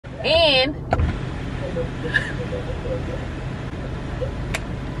And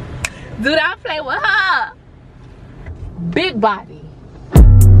do not play with her. Big body.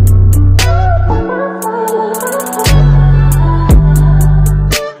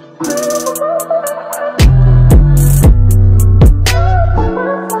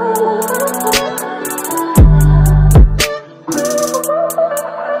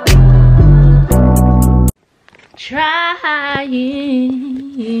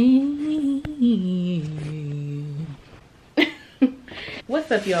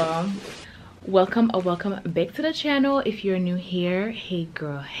 What's up, y'all? Welcome back to the channel. If you're new here, hey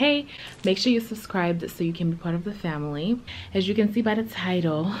girl, hey, make sure you're subscribed so you can be part of the family. As you can see by the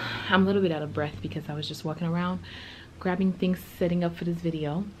title, I'm a little bit out of breath because I was just walking around grabbing things, setting up for this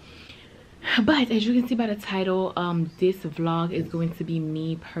video. But as you can see by the title, this vlog is going to be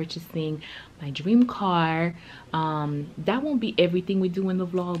me purchasing my dream car. That won't be everything we do in the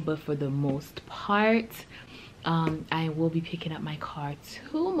vlog, but for the most part, I will be picking up my car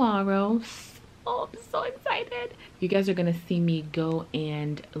tomorrow. Oh, I'm so excited. You guys are gonna see me go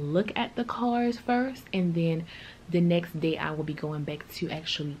and look at the cars first, and then the next day I will be going back to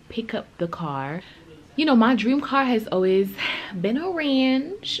actually pick up the car. You know, my dream car has always been a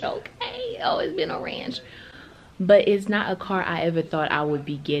Ranch, okay? Always been a Ranch. But it's not a car I ever thought I would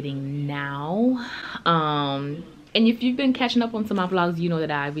be getting now. And if you've been catching up on some of my vlogs, you know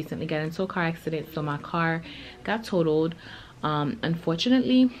that I recently got into a car accident. So my car got totaled,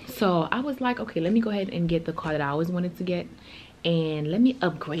 unfortunately. So I was like, okay, let me go ahead and get the car that I always wanted to get. And let me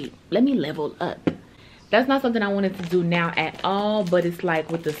upgrade. Let me level up. That's not something I wanted to do now at all. But it's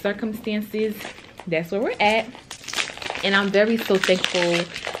like with the circumstances, that's where we're at. And I'm so thankful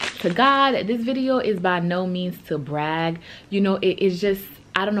to God. This video is by no means to brag. You know, it's just,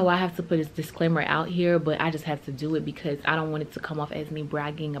 I don't know why I have to put this disclaimer out here, but I just have to do it because I don't want it to come off as me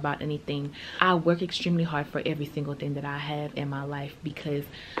bragging about anything. I work extremely hard for every single thing that I have in my life because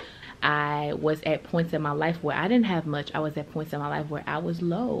I was at points in my life where I didn't have much. I was at points in my life where I was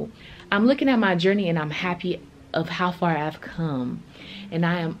low. I'm looking at my journey and I'm happy of how far I've come. And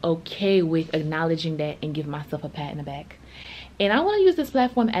I am okay with acknowledging that and giving myself a pat in the back. And I want to use this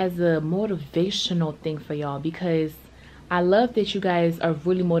platform as a motivational thing for y'all because I love that you guys are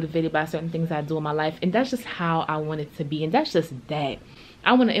really motivated by certain things I do in my life. And that's just how I want it to be. And that's just that.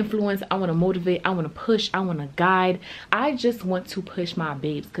 I want to influence. I want to motivate. I want to push. I want to guide. I just want to push my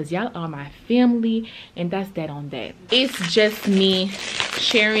babes because y'all are my family. And that's that on that. It's just me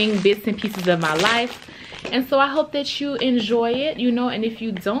sharing bits and pieces of my life. And so I hope that you enjoy it, you know. And if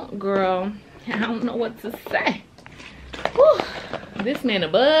you don't, girl, I don't know what to say. Whew. This man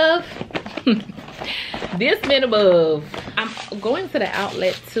above. This man above. I'm going to the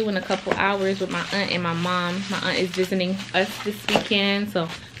outlet too in a couple hours with my aunt and my mom. My aunt is visiting us this weekend, so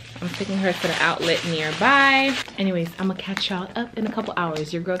I'm taking her to the outlet nearby. Anyways, I'm gonna catch y'all up in a couple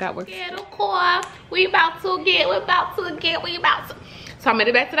hours. Your girl got work. Yeah, of course. We about to get. So I'm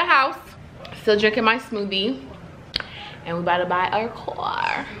headed back to the house. Still drinking my smoothie. And we about to buy our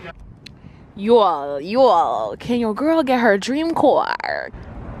car. You all, can your girl get her dream car?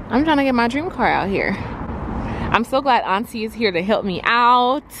 I'm trying to get my dream car out here. I'm so glad Auntie is here to help me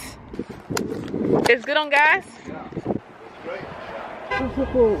out. It's good on gas?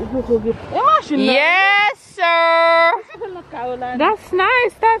 Yes, sir. That's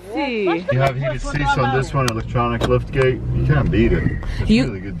nice, Tati. You have heated seats on this one, electronic lift gate. You can't beat it. It's a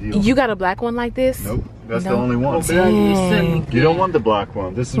really good deal. You got a black one like this? Nope, that's the only one. Dang. You don't want the black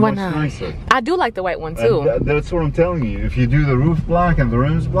one. This is much nicer. I do like the white one too. And that's what I'm telling you. If you do the roof black and the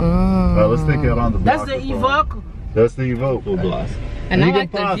rims black, let's take it around the block. That's the Evoque. That's the Evoque black. And I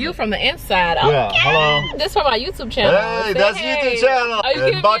like the view from the inside. Yeah, okay. Hello. This for my YouTube channel. Hey, that's YouTube channel. Are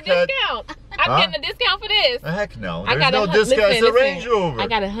you giving me a discount? I'm getting a discount for this. Heck no. There's no discount. It's a Range Rover. I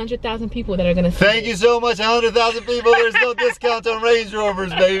got 100,000 people that are going to see. Thank you so much, 100,000 people. There's no discount on Range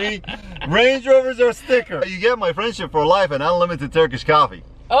Rovers, baby. Range Rovers are a sticker. You get my friendship for life and unlimited Turkish coffee.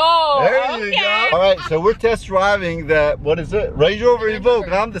 Oh, there you go. All right, so we're test driving that, what is it? Range Rover Evoque.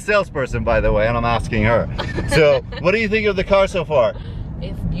 And I'm the salesperson, by the way, and I'm asking her. So, what do you think of the car so far?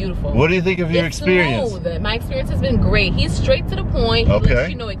 It's beautiful. What do you think of your experience? Smooth. My experience has been great. He's straight to the point. He lets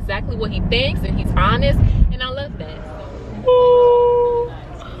you know exactly what he thinks, and he's honest, and I love that. Ooh.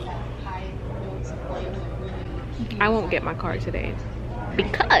 I won't get my car today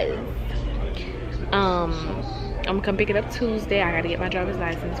because I'm gonna come pick it up Tuesday. I gotta get my driver's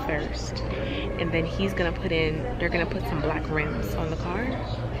license first, and then they're gonna put some black rims on the car,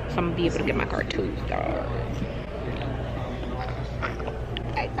 so I'm gonna be able to get my car Tuesday.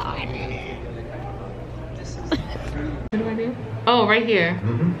 I thought. What do I do? Oh, right here.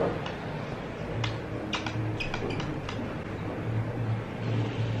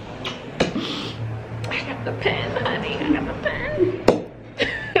 I got the pen, honey. I got the pen.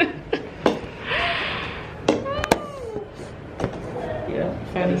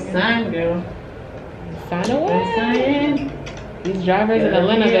 Yeah, find a sign, girl. Sign away. These drivers in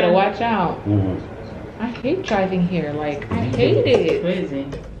Atlanta better watch out. I hate driving here. Like, I hate it. Crazy.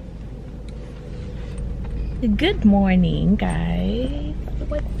 Good morning, guys.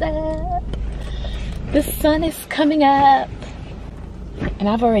 What's up? The sun is coming up. And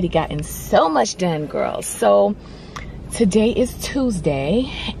I've already gotten so much done, girls. So today is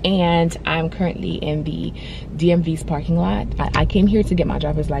Tuesday and I'm currently in the DMV's parking lot. I came here to get my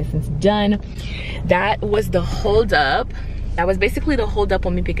driver's license done. That was the holdup. That was basically the holdup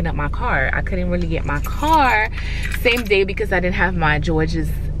on me picking up my car. I couldn't really get my car same day because I didn't have my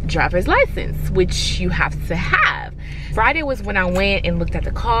Georgia's driver's license, which you have to have. Friday was when I went and looked at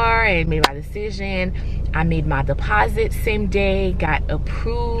the car and made my decision. I made my deposit same day, got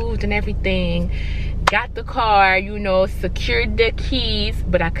approved and everything. Got the car, you know, secured the keys,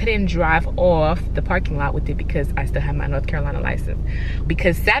 but I couldn't drive off the parking lot with it because I still have my North Carolina license.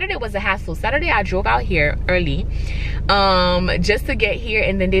 Because Saturday was a hassle. Saturday I drove out here early just to get here,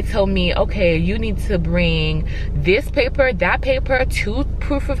 and then they told me, okay, you need to bring this paper, that paper, 2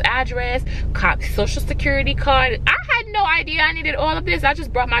 proof of address, social security card. I had no idea I needed all of this. I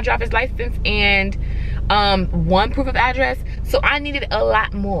just brought my driver's license and 1 proof of address, so I needed a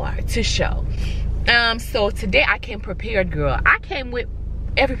lot more to show. So today I came prepared, girl. I came with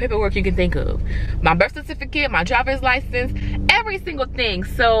every paperwork you can think of. My birth certificate, my driver's license, every single thing.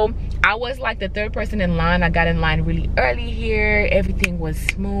 So I was like the 3rd person in line. I got in line really early here. Everything was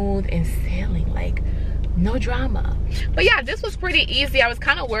smooth and sailing, like no drama. But yeah, this was pretty easy. I was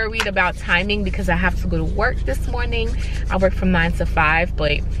kind of worried about timing because I have to go to work this morning. I work from 9 to 5,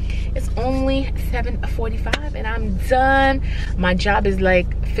 but it's only 7:45 and I'm done. My job is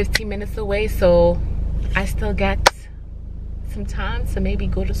like 15 minutes away, so I still got some time to maybe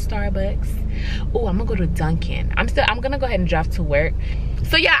go to Starbucks. Oh, I'm gonna go to Dunkin'. I'm gonna go ahead and drive to work.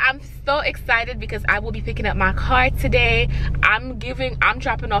 So yeah, I'm so excited because I will be picking up my car today. I'm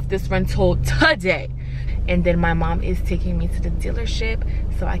dropping off this rental today. And then my mom is taking me to the dealership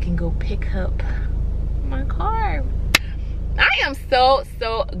so I can go pick up my car. I am so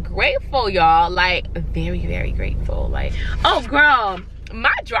grateful, y'all. Like, very, very grateful. Like, oh girl,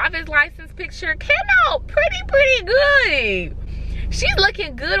 my driver's license picture came out pretty good. She's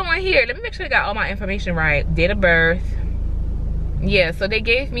looking good on here. Let me make sure I got all my information right. Date of birth. Yeah, so they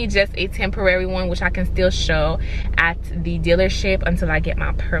gave me just a temporary one, which I can still show at the dealership until I get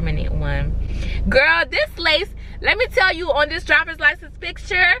my permanent one. Girl, this lace, let me tell you, on this driver's license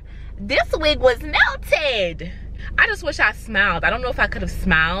picture, this wig was melted. I just wish I smiled. I don't know if I could have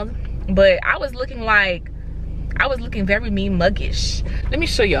smiled, but I was looking very mean muggish. Let me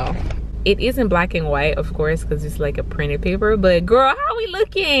show y'all. It is in black and white, of course, because it's like a printed paper, but girl, how we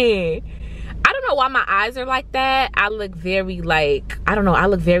looking? I don't know why my eyes are like that. I look very like, I don't know, I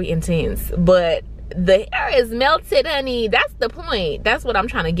look very intense, but the hair is melted, honey. That's the point. That's what I'm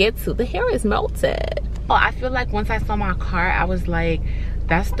trying to get to. The hair is melted. Oh, I feel like once I saw my car, I was like,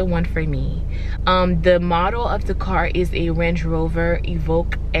 that's the one for me. The model of the car is a Range Rover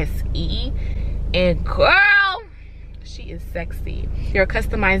Evoque SE, and girl, she is sexy. They're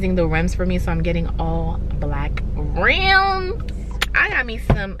customizing the rims for me, so I'm getting all black rims. I got me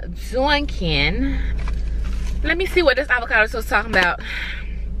some Dunkin'. Let me see what this avocado toast is talking about.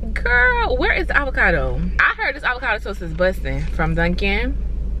 Girl, where is the avocado? I heard this avocado toast is busting from Dunkin'.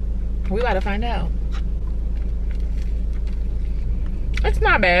 We about to find out. It's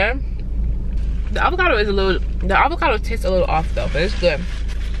not bad. The avocado tastes a little off though, but it's good.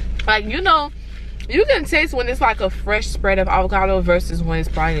 Like, you know, you can taste when it's like a fresh spread of avocado versus when it's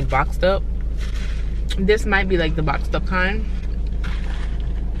probably boxed up. This might be like the boxed up kind.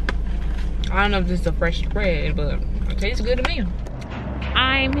 I don't know if this is a fresh spread, but it tastes good to me.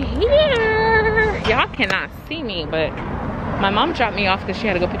 I'm here. Y'all cannot see me, but my mom dropped me off because she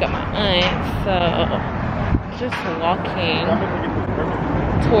had to go pick up my aunt. So just walking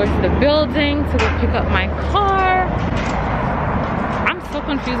towards the building to go pick up my car. I'm so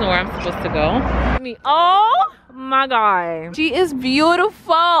confused on where I'm supposed to go. Oh my god, she is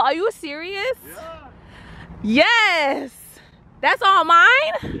beautiful. Are you serious? Yeah. Yes. That's all mine?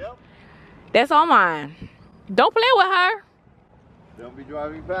 Yep. That's all mine. Don't play with her. Don't be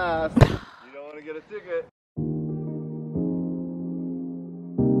driving fast. You don't want to get a ticket.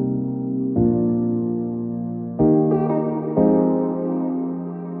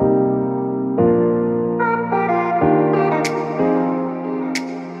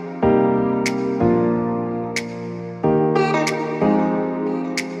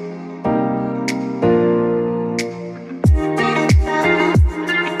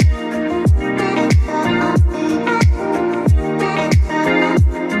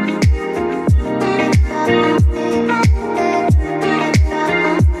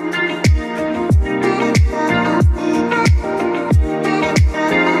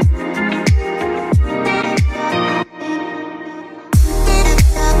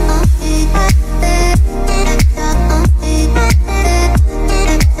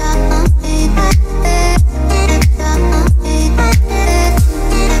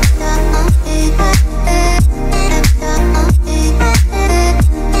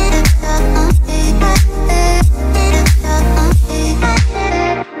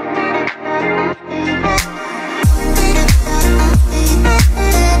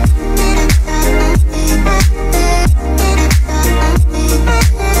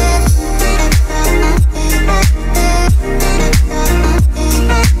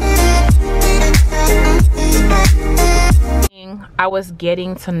 I was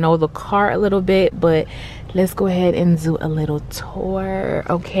getting to know the car a little bit, but let's go ahead and do a little tour.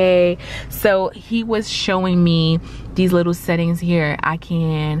 Okay, so he was showing me these little settings here. I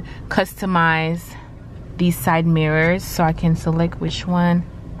can customize these side mirrors, so I can select which one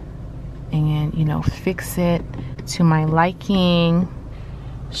and, you know, fix it to my liking.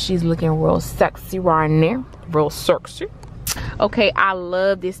 She's looking real sexy right now, real sexy. Okay, I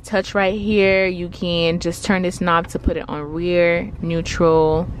love this touch right here. You can just turn this knob to put it on rear,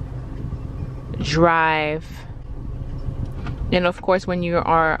 neutral, drive. And of course, when you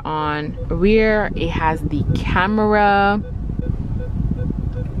are on rear, it has the camera,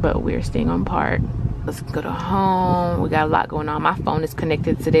 but we're staying on park. Let's go to home. We got a lot going on. My phone is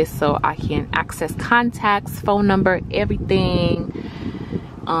connected to this, so I can access contacts, phone number, everything.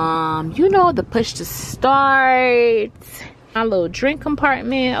 You know, the push to start. My little drink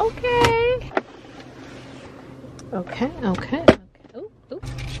compartment. Okay. Okay. Ooh.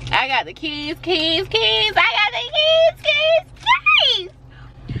 I got the keys. I got the keys.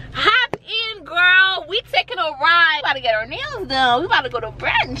 Hop in, girl. We taking a ride. We about to get our nails done. We about to go to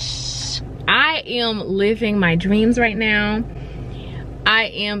brunch. I am living my dreams right now. I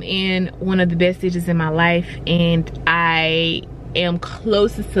am in one of the best stages in my life, and I am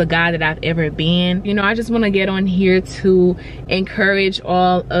closest to God that I've ever been. You know, I just want to get on here to encourage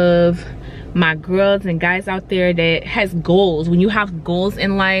all of my girls and guys out there that has goals. When you have goals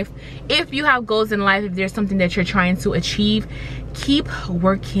in life, if you have goals in life, if there's something that you're trying to achieve, keep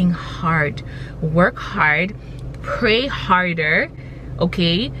working hard. Work hard, pray harder,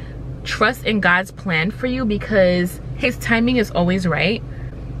 okay? Trust in God's plan for you, because his timing is always right.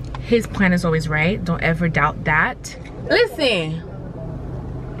 His plan is always right. Don't ever doubt that. Listen,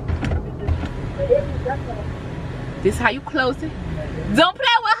 this is how you close it. Don't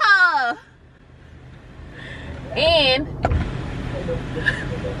play with her. And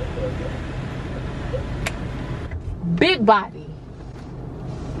big body,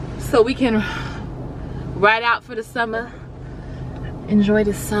 so we can ride out for the summer, enjoy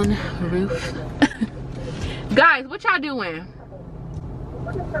the sun roof. Guys, what y'all doing?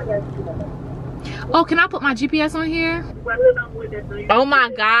 Oh, can I put my GPS on here? Oh my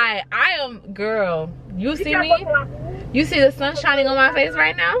God, I am, girl, you see me? You see the sun shining on my face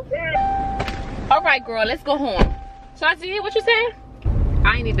right now? All right, girl, let's go home. Shanti, what you saying?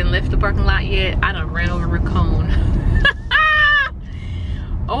 I ain't even left the parking lot yet. I done ran over a cone.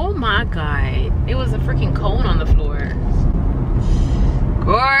 Oh my God, it was a freaking cone on the floor.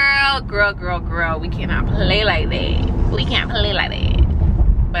 Girl, we cannot play like that. We can't play like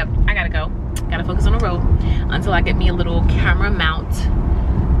that. But I gotta go. Gotta focus on the road until I get me a little camera mount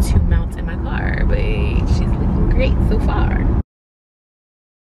to mount in my car. But she's looking great so far.